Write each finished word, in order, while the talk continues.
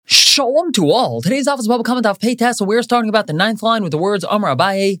Shalom to all. Today's office Bava Kama Daf Pei Test, so we're starting about the 9th line with the words Amar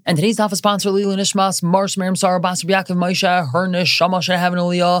Abaye. And today's office sponsor Lila Nishmas, Marsh Miriam Sarah Basar Yaakov Moshe, her neshama should have an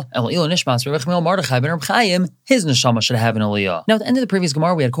aliyah, and Lila Nishmas Rechmil Mordechai ben Reb Chaim, his neshama should have an aliyah. Now at the end of the previous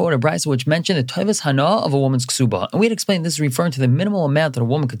Gemara, we had quoted a brisa which mentioned the Tovas Hana of a woman's ksuba, and we had explained this is referring to the minimal amount that a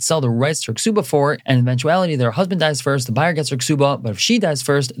woman could sell the rights to her ksuba for, and in eventuality that her husband dies first, the buyer gets her ksuba, but if she dies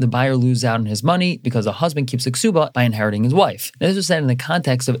first, the buyer loses out on his money because the husband keeps the ksuba by inheriting his wife. Now this was said in the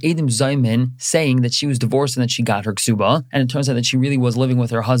context of Edim Zaymin saying that she was divorced and that she got her ksuba, and it turns out that she really was living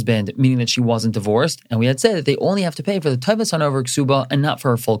with her husband, meaning that she wasn't divorced, and we had said that they only have to pay for the Tovas Hana of her ksuba and not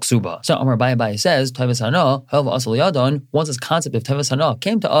for her full ksuba. So Amar Abaye says, Tovas Hana, Helva Asal Yadon, once this concept of Tovas Hana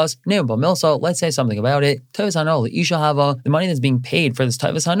came to us, Neum Bamilsa, let's say something about it. Tovas Hana Isha Hava, the money that's being paid for this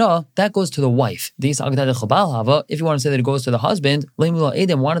Tovas Hana, that goes to the wife. If you want to say that it goes to the husband, Lemula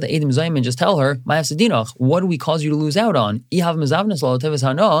Edim, why did the Edim Zaymin just tell her, what do we cause you to lose out on?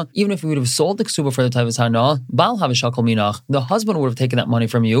 Even if we would have sold the ksuba for the Tovas Hana, the husband would have taken that money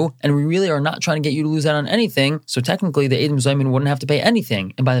from you, and we really are not trying to get you to lose out on anything, so technically the Edim Zaymin wouldn't have to pay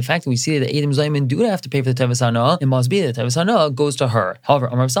anything. And by the fact that we see that the Edim Zaymin do have to pay for the Tovas Hana, it must be that the Tovas Hana goes to her. However,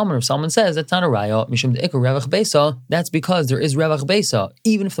 Rav Salman says that's not a raya, mishum de'ikar revach beisa, that's because there is revach beisa.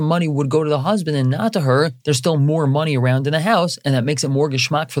 Even if the money would go to the husband and not to her, there's still more money around in the house, and that makes it more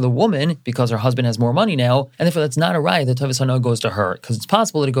geschmack for the woman because her husband has more money now, and therefore that's not a raya that Tovas Hana goes to her, because it's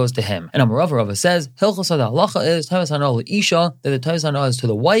possible that it goes to him. And Amar Rava says, Hilchos halacha is Tovas Hana leisha, that the Tovas Hana is to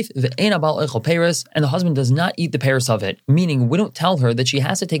the wife, ve'ein abal echol peres, and the husband does not eat the peres of it. Meaning, we don't tell her that she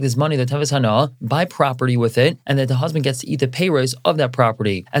has to take this money, the Tovas Hana, buy property with it, and that the husband gets to eat the peres of that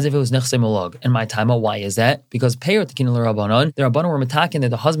property, as if it was nechse malog. And my time, why is that? Because peres tekinu l'Rabbanan, the Rabbanan were matakin that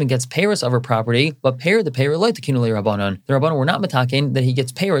the husband gets peres of her property, but peres the peres like tekinu l'Rabbanan. The Rabbanan were not matakin that he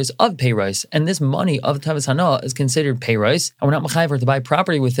gets peres of peres, and this money of the Tovas Hana is considered peres, and we're not mechayiv her to buy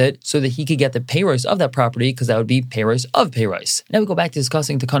property with it so that he could get the peres of that property, because that would be peres of peres. Now we go back to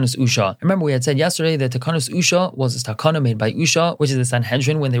discussing Takanos Usha. Remember we had said yesterday that Takanos Usha was this takana made by Usha, which is the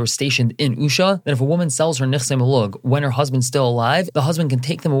Sanhedrin when they were stationed in Usha, that if a woman sells her nichse malug when her husband's still alive, the husband can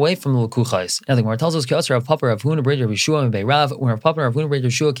take them away from the lukuchais. Now the Gemara tells us Kyosar of Papa Rav Huna B'Rei Rav Yeshua and Beirav. When Rav Papa Rav Huna B'Rei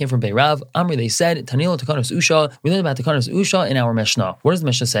Rav Yeshua came from Beirav, Amri they said Tanilo Takanos Usha. We learned about Takanos Usha in our Mishnah. What does the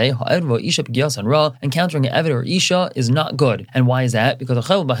Mishnah say? Encountering an Eved or Isha is not good. And why is that? Because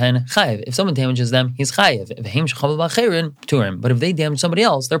if someone damages them, he's chayiv. But if they damage somebody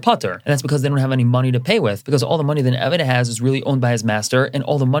else, they're patur. And that's because they don't have any money to pay with, because all the money that an Eved has is really owned by his master, and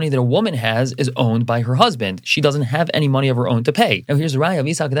all the money that a woman has is owned by her husband. She doesn't have any money of her own to pay. Now here's the raya of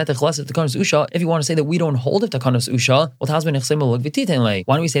Usha. If you want to say that we don't hold of Takanos Usha,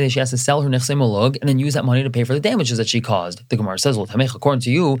 why don't we say that she has to sell her nechse malug and then use that money to pay for the damages that she caused? The Gemara says, well, according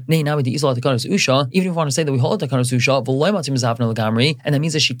to you, even if you want to say that we hold Takanos Usha, and that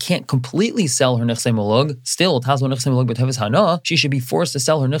means that she can't completely sell her nechse malug, still she should be forced to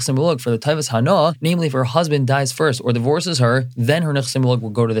sell her nechse malug for the Tovas Hana, namely if her husband dies first or divorces her, then her nechse malug will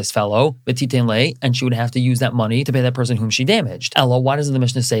go to this fellow, and she would have to use that money to pay that person whom she damaged. Ella, why doesn't the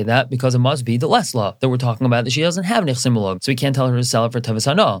Mishnah say that? Because it must be the lesla that we're talking about, that she doesn't have nechse malug, so we can't tell her to sell it for Tovas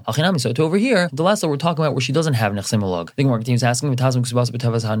Hana. So to over here, the lesla we're talking about where she doesn't have nechse malug. The Gemara continues asking, why doesn't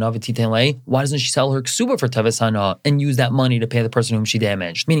she sell her ksuba for Tovas Hana and use that money to pay the person whom she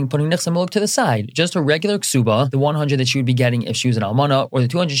damaged? Meaning putting nechse malug to the side, just her regular ksuba, the 100 that she would be getting if she was an almana, or the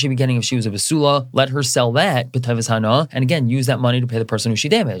 200 she'd be getting if she was a basula, let her sell that, Tovas Hana, and again, use that money to pay the person who she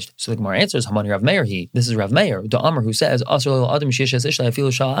damaged. So the Gemara answers, Hamani Rav Meir he. This is Rav Meir, the Amr, who says, that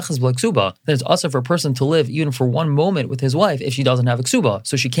it's also for a person to live even for one moment with his wife if she doesn't have a ksuba.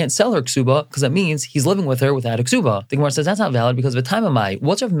 So she can't sell her ksuba, because that means he's living with her without a ksuba. The Gemara says that's not valid because of the time of my.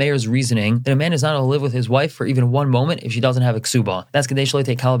 What's Rav Meir's reasoning that a man is not going to live with his wife for even one moment if she doesn't have a ksuba? That's Kadeshli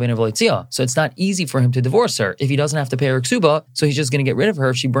take Kalabin of Leitzia. So it's not easy for him to divorce her if he doesn't have to pay her ksuba, so he's just going to get rid of her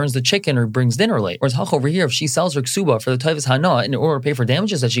if she burns the chicken or brings dinner late. Whereas Hach over here, if she sells her ksuba for the Tovas Hana in order to pay for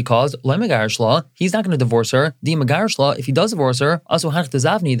damages that she caused, he's not going to divorce her. If he does divorce her, also Hach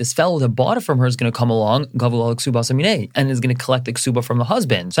Tezavni, this fellow that bought it from her is going to come along, and is going to collect the ksuba from the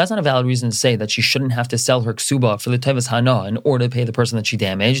husband. So that's not a valid reason to say that she shouldn't have to sell her ksuba for the Tovas Hana in order to pay the person that she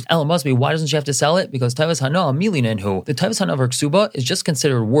damaged. Ella must be, why doesn't she have to sell it? Because Tovas Hana, milinenhu. The Tovas Hana of her ksuba is just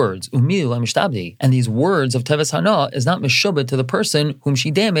considered words, and these words of Tovas Hana is not mishubed to the person whom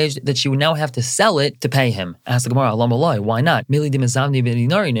she damaged, that she would now have to sell it to pay him. Ask the Gemara, why not?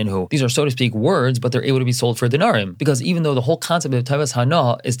 These are, so to speak, words, but they're able to be sold for dinarim. Because even though the whole concept of Tovas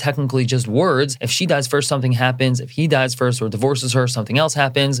Hana is technically just words, if she dies first, something happens. If he dies first or divorces her, something else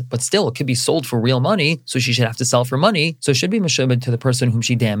happens. But still, it could be sold for real money, so she should have to sell for money. So it should be mishubed to the person whom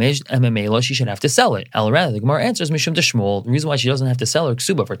she damaged, and memela, she should have to sell it. Rather, the Gemara answers mishum to Shmuel. The reason why she doesn't have to sell her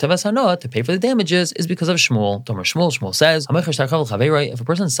ksuba for tevas hana to pay for the damages is because of Shmuel. Tomer Shmuel says, if a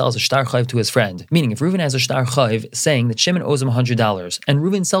person sells a shtar chayv to his friend, meaning if Reuven has a shtar chayv saying that Shimon owes him $100, and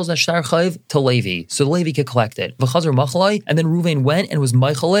Reuven sells that shtar chayv to Levi, so Levi could collect it. V'chazar machlai, and then Reuven went and was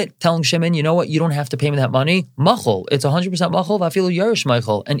meichel it, telling Shimon, you know what, you don't have to pay me that money. Machol, it's 100% machol, v'afilu yarish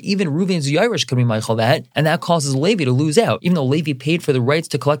meichel, and even Reuven's yarish could be meichel that, and that causes Levi to lose out. Even though Levi paid for the rights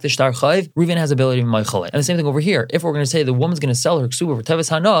to collect the shtar chayv, Reuven has the ability to meichel it. And the same thing over here. If we're going to say the woman's going to sell her ksuba for teves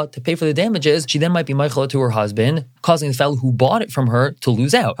hana to pay for the damages, she then might be meichel to her husband, causing the fellow who bought it from her to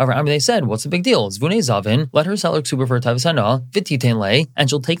lose out. However, they said, what's the big deal? Zvunei zavin, let her sell her ksuba for teves hana, v'titein lei, and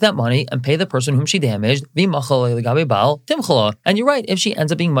she'll take that money and pay the person whom she damaged, v'machal legabe bal timchala. And you're right, if she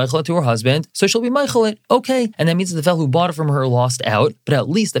ends up being meichel to her husband, so she'll be meichel it. Okay, and that means that the fellow who bought it from her lost out, but at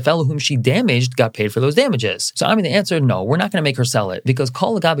least the fellow whom she damaged got paid for those damages. So the answer, no, we're not going to make her sell it, because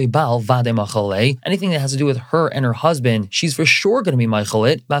kol legabe bal vade machale, anything that has to do with her and her husband, she's for sure going to be meichel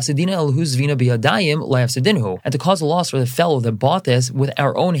it, and to cause a loss for the fellow that bought this with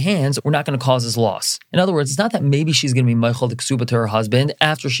our own hands, we're not going to cause this loss. In other words, it's not that maybe she's going to be meichel the ksuba to her husband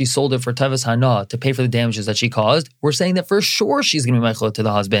after she sold it for teves hana to pay for the damages that she caused. We're saying that for sure she's going to be meichel it to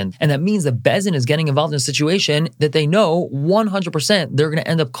the husband, and that means that Bezin is getting involved in a situation that they know 100% they're going to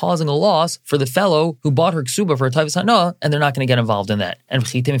end up causing a loss for the fellow who bought her ksuba for teves hana, and they're not going to get involved in that. And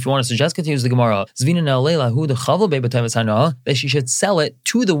if you want to suggest, continues the Gemara, that she should sell it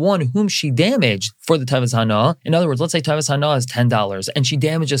to the one whom she damaged for the teves hana. In other words, let's say teves hana is $10 and she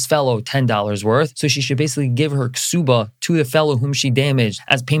damaged this fellow $10 worth, so she should basically give her ksuba to the fellow whom she damaged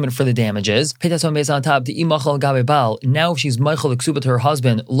as payment for the damages. Now if she's meichel the ksuba to her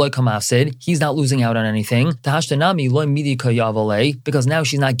husband, he's not losing out on anything. Because now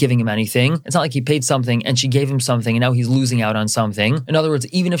she's not giving him anything. It's not like he paid something and she gave him something and now he's losing out on something. In other words,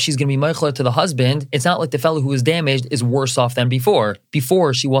 even if she's going to be meichel to the husband, it's not like the fellow who was damaged is worse off than before.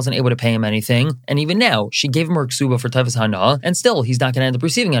 Before, she wasn't able to pay him anything, and even now, she gave him her ksuba for teves hana, and still, he's not going to end up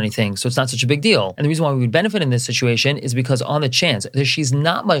receiving anything, so it's not such a big deal. And the reason why we would benefit in this situation is because on the chance that she's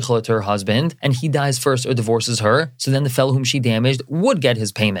not meichel to her husband, and he dies first or divorces her, so then the fellow whom she damaged would get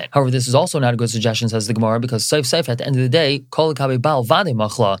his payment. However, this is also not a good suggestion, says the Gemara, because saif at the end of the day, kol kabe bal vade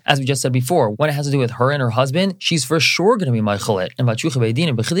machla. As we just said before, when it has to do with her and her husband, she's for sure going to be meichel it. And the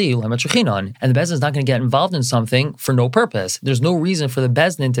Bezdin is not going to get involved in something for no purpose. There's no reason for the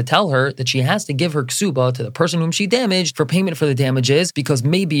Bezdin to tell her that she has to give her ksuba to the person whom she damaged for payment for the damages, because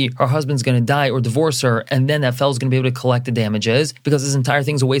maybe her husband's going to die or divorce her, and then that fellow's going to be able to collect the damages, because this entire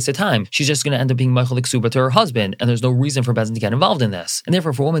thing's a waste of time. She's just going to end up being meichel ksuba to her husband, and there's no reason for Bezdin to get involved in this. And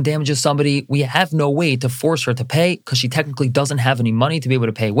therefore, if a woman damages somebody, we have no way to force her to pay, because she technically doesn't have any money to be able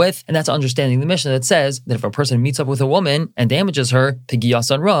to pay with, and that's understanding the Mishnah that says that if a person meets up with a woman and damages her,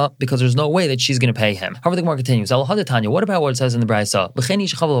 pigiyas an ra, because there's no way that she's going to pay him. However, the Gemara continues, what about what it says in the Brisa?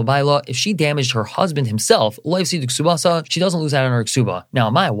 If she damaged her husband himself, she doesn't lose out on her ksuba.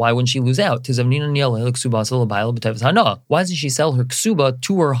 Now, why wouldn't she lose out? Why doesn't she sell her ksuba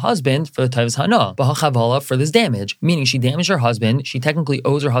to her husband for the teves hana, for this damage? Meaning she damaged her husband, she technically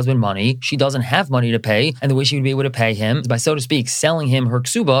owes her husband money, she doesn't have money to pay, and the way she would be able to pay him is by, so to speak, selling him her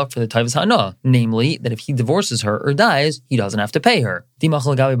ksuba for the teves hana. Namely, that if he divorces her or dies, he doesn't have to pay her.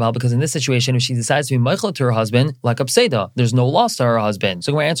 Because in this situation, if she decides to be meichel to her husband, like upseda, there's no loss to her husband.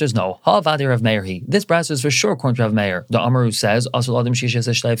 So my answer is no. Ha'avadir of Meir. This brass is for sure according to Rav Meir. The Amaru says, it's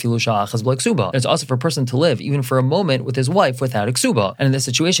also for a person to live even for a moment with his wife without a ksuba. And in this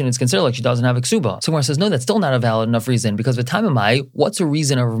situation, it's considered like she doesn't have a ksuba. So Gemara says, no, that's still not a valid enough reason, because the time of Mai, what's a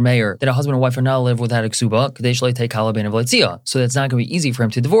reason of Rav Meir that a husband and wife are not to live without a ksuba? So that's not going to be easy for him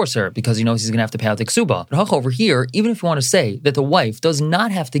to divorce her, because he knows he's going to have to pay out the ksuba. But over here, even if you want to say that the wife does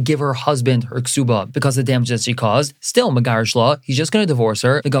not have to give her husband her ksuba because of the damage that she caused, still Megarish law, he's just going to divorce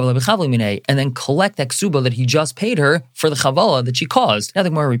her, and then collect that ksuba that he just paid her for the chavala that she caused. Now the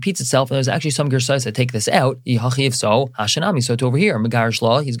Gemara repeats itself, and there's actually some gersais that take this out. If so, Hashanami, so to over here, Megarish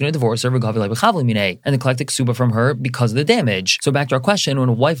law, he's going to divorce her, and then collect the ksuba from her because of the damage. So back to our question, when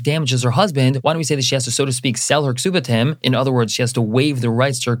a wife damages her husband, why don't we say that she has to, so to speak, sell her ksuba to him? In other words, she has to waive the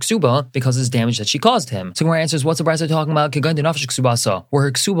rights to her ksuba because of this damage that she caused him. So Gemara answers, what's the brisa talking about? Where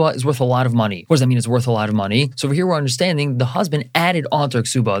her ksuba is worth a lot of money. What does that mean it's worth a lot of money? So over here we're understanding the husband added onto her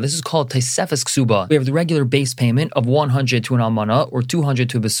ksuba. This is called taisef Tosefes Ksuba. We have the regular base payment of 100 to an almana or 200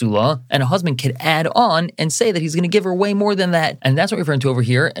 to a basula, and a husband could add on and say that he's going to give her way more than that. And that's what we're referring to over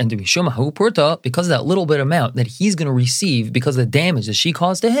here. And to Bishuma Ha'upurta, because of that little bit amount that he's going to receive because of the damage that she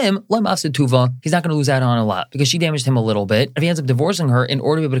caused to him, Lemafsid Tuva, he's not going to lose out on a lot because she damaged him a little bit. If he ends up divorcing her in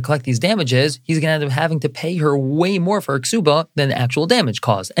order to be able to collect these damages, he's going to end up having to pay her way more for her ksuba than the actual damage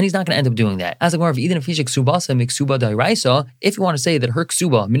caused. And he's not going to end up doing that. As a more of even if Fisha Ksubasa Miksuba Dairaisa, if you want to say that her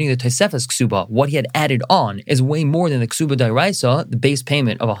ksuba, meaning the Tosefes Ksuba, what he had added on is way more than the Ksuba Dairaisa, the base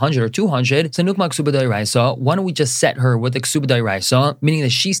payment of 100 or 200, so Nukma Ksuba Dairaisa, why don't we just set her with the Ksuba Dairaisa, meaning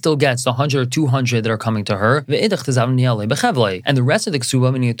that she still gets the 100 or 200 that are coming to her, and the rest of the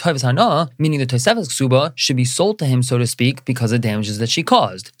Ksuba, meaning the Toivas Hana, meaning the Tosefes Ksuba, should be sold to him, so to speak, because of the damages that she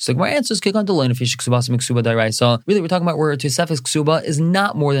caused. So my answers kick on to learn if Fisha Ksubasa Miksuba Dairaisa. Really, we're talking about where Tosefes Ksuba is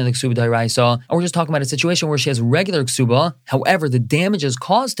not more than the Ksuba Dairaisa, and we're just talking about a situation where she has regular Ksuba, however, the damages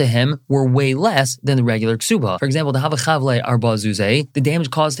caused to him were way less than the regular Ksuba. For example, the Havachavle Arba Zuze, the damage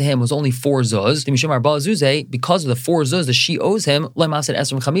caused to him was only 4 zuz. The Mishum Arba Zuze, because of the 4 zuz that she owes him, Lemafsid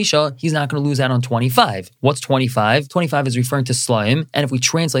Esrim Chamisha, he's not going to lose out on 25. What's 25? 25 is referring to Slaim, and if we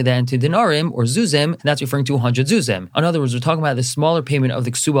translate that into Dinarim or Zuzim, that's referring to 100 Zuzim. In other words, we're talking about the smaller payment of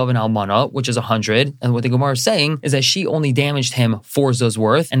the Ksuba of an Almana, which is 100, and what the Gemara is saying is that she only damaged him 4 zuz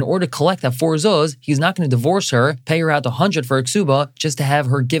worth, and in order to collect that 4 zuz, he's not going to divorce her, pay her out 100 for a Ksuba, just to have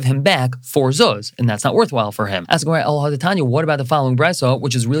her give him back 4 zuz, and that's not worthwhile for him. As Gemara El Hadatanya, what about the following brisa,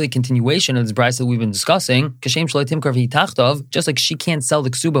 which is really a continuation of this brisa that we've been discussing? Kashem Shalei Timkar V'Hitachtov, just like she can't sell the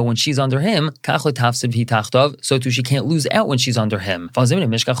Ksuba when she's under him, Kach L'Tafsid V'Hitachtov, so too she can't lose out when she's under him.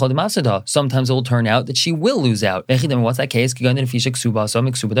 Sometimes it will turn out that she will lose out. What's that case? It's where the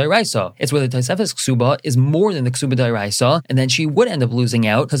Tosefes Ksuba is more than the Ksuba Dairaisa, and then she would end up losing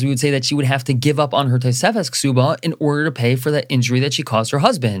out because we would say that she would have to give up on her Tosefes Ksuba in order to pay for that injury that she caused her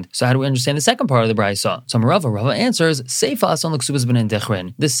husband. So how do we understand the second part of the Brisa? So Rava answers, Seifa on the Ksubas ben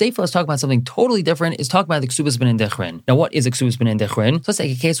Dichrin. The Seifa is talking about something totally different, is talking about the Ksubas ben Dichrin. Now what is a Ksubas ben Dichrin? So let's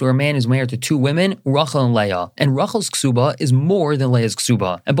take a case where a man is married to 2 women, Rachel and Leah, and Rachel's Ksuba is more than Leah's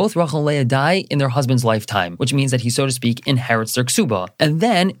Ksuba, and both Rachel and Leah die in their husband's lifetime, which means that he, so to speak, inherits their Ksuba. And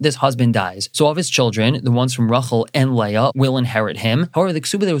then this husband dies. So all of his children, the ones from Rachel and Leah, will inherit him. However, the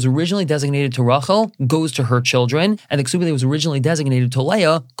Ksuba that was originally designated to Rachel goes to her children, and the Ksuba that was originally designated to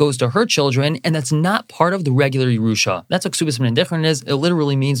Leah goes to her children, and that's not part of the regular Yerusha. That's what Ksubas ben Dichrin is. It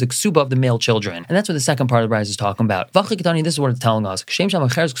literally means the Ksuba of the male children. And that's what the second part of the Brisa is talking about. This is what it's telling us.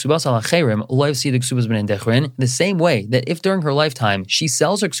 The same way that if during her lifetime she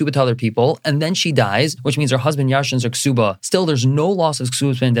sells her Ksuba to other people, and then she dies, which means her husband Yashins her Ksuba, still there's no loss of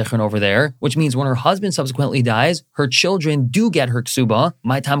Ksubas ben Dichrin over there, which means when her husband subsequently dies, her children do get her Ksuba.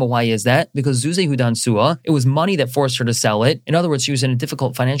 My time of why is that? Because Zuze Hudan Sua, it was money that forced her to sell it. In other words, she was in a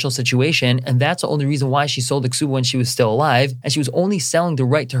difficult financial situation, and that's the only reason why she sold the Ksuba when she was still alive, and she was only selling the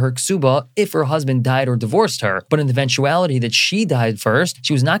right to her Ksuba if her husband died or divorced her. But in the eventuality that she died first,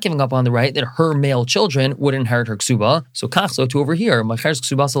 she was not giving up on the right that her male children would inherit her Ksuba. So Kachso to over here,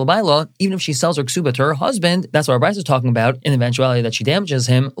 even if she sells her Ksuba to her husband, that's what our Brisa is talking about, in the eventuality that she damages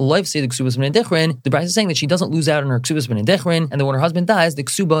him, life say the Ksubas ben Dichrin, the Brisa is saying that she doesn't lose out on her Ksubas ben Dichrin, and then when her husband dies, the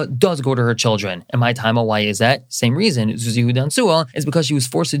Ksuba does go to her children. And my time, why is that? Same reason, Zuzi Hudan Sua, is because she was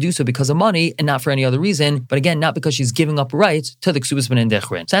forced to do so because of money and not for any other reason, but again, not because she's giving up rights to the Ksubas ben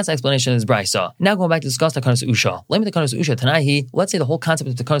Dichrin. So that's the explanation of this Brisa. Now going back to discuss Takanos Usha. Let me Takanos Usha Tanaihi, let's say the whole concept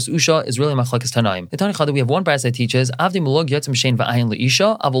of Takanos Usha is really Machlekes Tanaim. The Tani Chada, we have one Brisa that teaches, Avdei Mulug Yotzim Shein V'ayin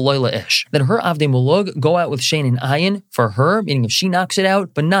Le'isha, Avoloy Le'ish. That her Avdei Mulug go out with Shein and Ayin for her, meaning if she knocks it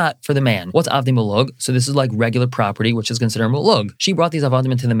out, but not for the man. What's Avdei Mulug? So this is like regular property, which is considered Mulug. She brought these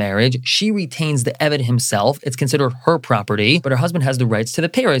Avadim into the marriage. She retains the Eved himself. It's considered her property, but her husband has the rights to the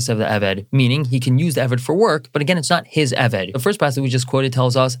payros of the Eved, meaning he can use the Eved for work, but again, it's not his Eved. The first passage that we just quoted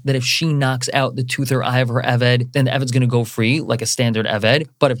tells us that if she knocks out the tooth or eye of her Eved, then the Eved's going to go free, like a standard Eved.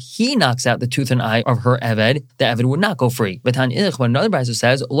 But if he knocks out the tooth and eye of her Eved, the Eved would not go free. But another passage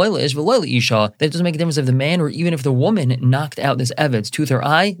says, that it doesn't make a difference if the man or even if the woman knocked out this Eved's tooth or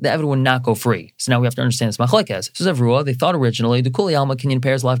eye, the Eved would not go free. So now we have to understand this machlekes. So Zevrua, they thought originally, the Kuli Alma Kinyan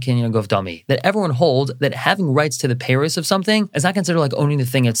Pairs Lav Kinyan Gov Dami, that everyone holds that having rights to the payros of something is not considered like owning the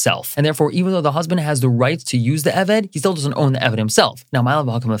thing itself. And therefore, even though the husband has the right to use the Eved, he still doesn't own the Eved himself. Now,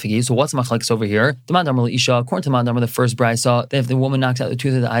 Bava Kama, so what's machlekes over here? According to Mandamar, the first brisa, that if the woman knocks out the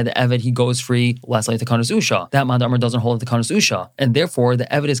tooth of the eye, the Eved, he goes free, lastly to Kanas Usha. That Mandamar doesn't hold the Kanas Usha. And therefore, the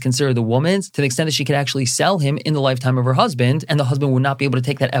Eved is considered the woman's to the extent that she could actually sell him in the lifetime of her husband, and the husband would not be able to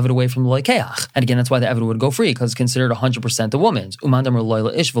take that Eved away from the Leikeach. And again, that's why the Eved would go free, because it's considered 100% the woman's.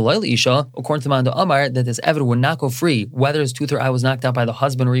 According to Manda Amar, that this Eved would not go free, whether his tooth or eye was knocked out by the husband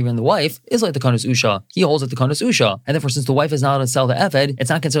husband or even the wife is like the Kanus Usha. He holds it the Kanus Usha. And therefore, since the wife is not allowed to sell the Eved, it's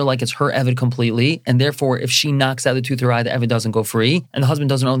not considered like it's her Eved completely. And therefore, if she knocks out the tooth or eye, the Eved doesn't go free. And the husband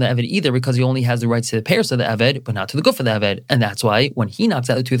doesn't own the Eved either because he only has the rights to the pairs of the Eved, but not to the guf of the Eved. And that's why when he knocks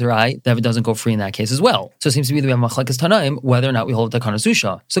out the tooth or eye, the Eved doesn't go free in that case as well. So it seems to be that we have Machlekes Tanaim whether or not we hold the Kanus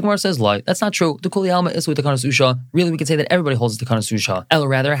Usha. So Gemara says, "Lie, that's not true. The Kuli Alma is with the Kanus Usha." Really, we could say that everybody holds the Kanus Usha. Or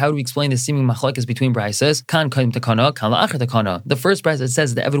rather, how do we explain the seeming Machlekes between brises? Kan kaim takana, kan la'achar takana. The first brise that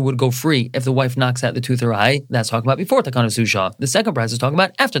says the Eved would go free if the wife knocks out the tooth or eye, that's talking about before the Kanus Usha. The second brise is talking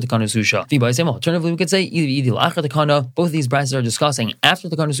about after the Kanus Usha. Alternatively, we could say either la'achar takana. Both of these brises are discussing after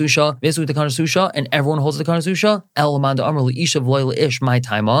the Kanus Usha, basically the Kanus Usha, and everyone holds the Kanus Usha. El manda amr li'ishav loy ish my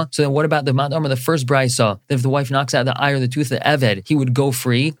taima. So then, what about the manda amr, the first brisa, that if the wife knocks out the eye or the tooth of the Eved, he would go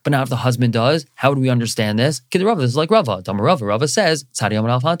free, but not if the husband does? How do we understand this? Kid Rava, this is like Rava. Damar Rava. Rava says, Tzadi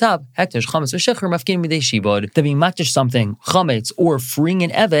Amar Al Top, Hektish Chametz v'Shecher Mafkin Midei Shibud. To be maktish something, Chametz, or freeing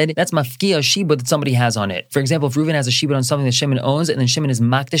an Eved, that's mafkia shibud that somebody has on it. For example, if Reuven has a shibud on something that Shimon owns, and then Shimon is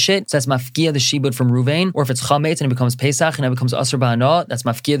maktish it, so that's mafkia the shibud from Reuven. Or if it's Chametz and it becomes Pesach and it becomes Asr Ba'ana, that's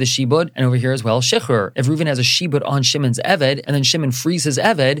mafkia the shibud. And over here as well, Shecher. If Reuven has a shibud on Shimon's Eved, and then Shimon frees his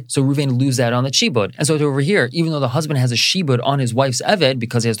Eved, so Reuven loses that on the shibud. And so over here, even though the husband has a shibud on his wife's Eved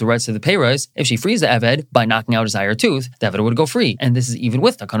because he has the rights to the payros, if she frees the Eved by knocking out his eye or tooth, the Eved would go free. And this is even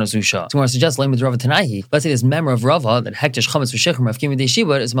with the Kanus Usha. So I want to suggest Lamed Rava Tanaihi. Let's say this member of Rava that Hektish Chametz v'Shecher Mafkim Midei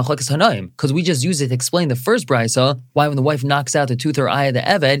Shibud is Machlekes Hanaim, because we just use it to explain the first brisa why when the wife knocks out the tooth or eye of the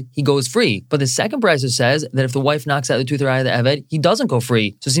Eved, he goes free. But the second brisa says that if the wife knocks out the tooth or eye of the Eved, he doesn't go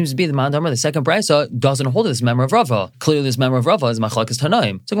free. So it seems to be the Mandamar, the second brisa, doesn't hold this member of Rava. Clearly, this member of Rava is Machlekes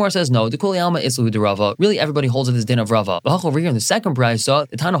Hanaim. So Gemara says no. The Kuli Alma is Lahu de Rava. Really, everybody holds of this din of Rava. But over here in the second brisa,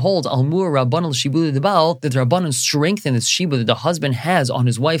 the Tana holds Al Mur Rabban al Shibud de Baal, that the Rabbanon strengthen this shibud that the husband has on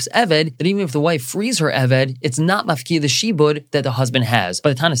his wife's Eved, that even if the wife frees her Eved, it's not mafkia the shibud that the husband has. But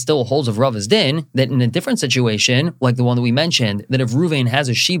the Tana still holds of Rava's din, that in a different situation, like the one that we mentioned, that if Reuven has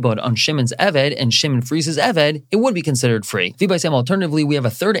a shibud on Shimon's Eved and Shimon frees his Eved, it would be considered free. Alternatively, we have a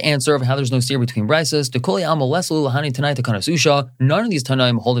third answer of how there's no steer between brises. The Koli Amal Leslu Lahani Tanai to Kanus Usha. None of these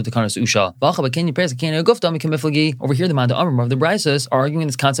Tanaim hold it to Kanus Usha. Over here, the Manda Amr of the brises are arguing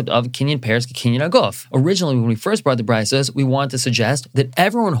this concept of Kinyan pairs Kinyan Aguf. Originally, when we first brought the brises, we wanted to suggest that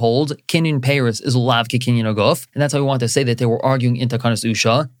everyone holds Kinyan pairs is lav Kinyan Aguf, and that's why we wanted to say that they were arguing into Kanus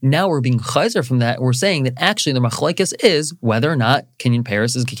Usha. Now we're being chayzer from that. We're saying that actually the machlekes is whether or not Kinyan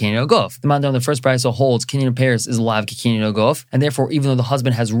pairs is Kinyan Aguf. The Manda on the first brise holds Kinyan pairs is lav Kinyan Aguf, and therefore even though the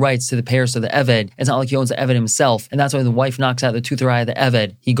husband has rights to the pairs of the Eved, it's not like he owns the Eved himself, and that's why the wife knocks out the tooth or eye of the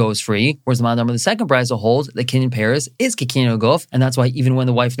Eved, he goes free. Whereas the Manda on the second brise holds that Kinyan pairs is Kinyan Aguf, and that's why even when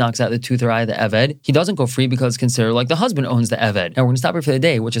the wife knocks out the tooth or eye of the Eved, he doesn't go free because it's considered like the husband owns the Eved. Now we're going to stop here for the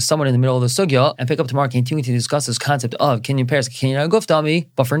day, which is somewhat in the middle of the sugya, and pick up tomorrow continuing to discuss this concept of Kinyan pairs Kinyan Aguf Dami.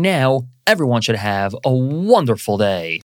 But for now, everyone should have a wonderful day.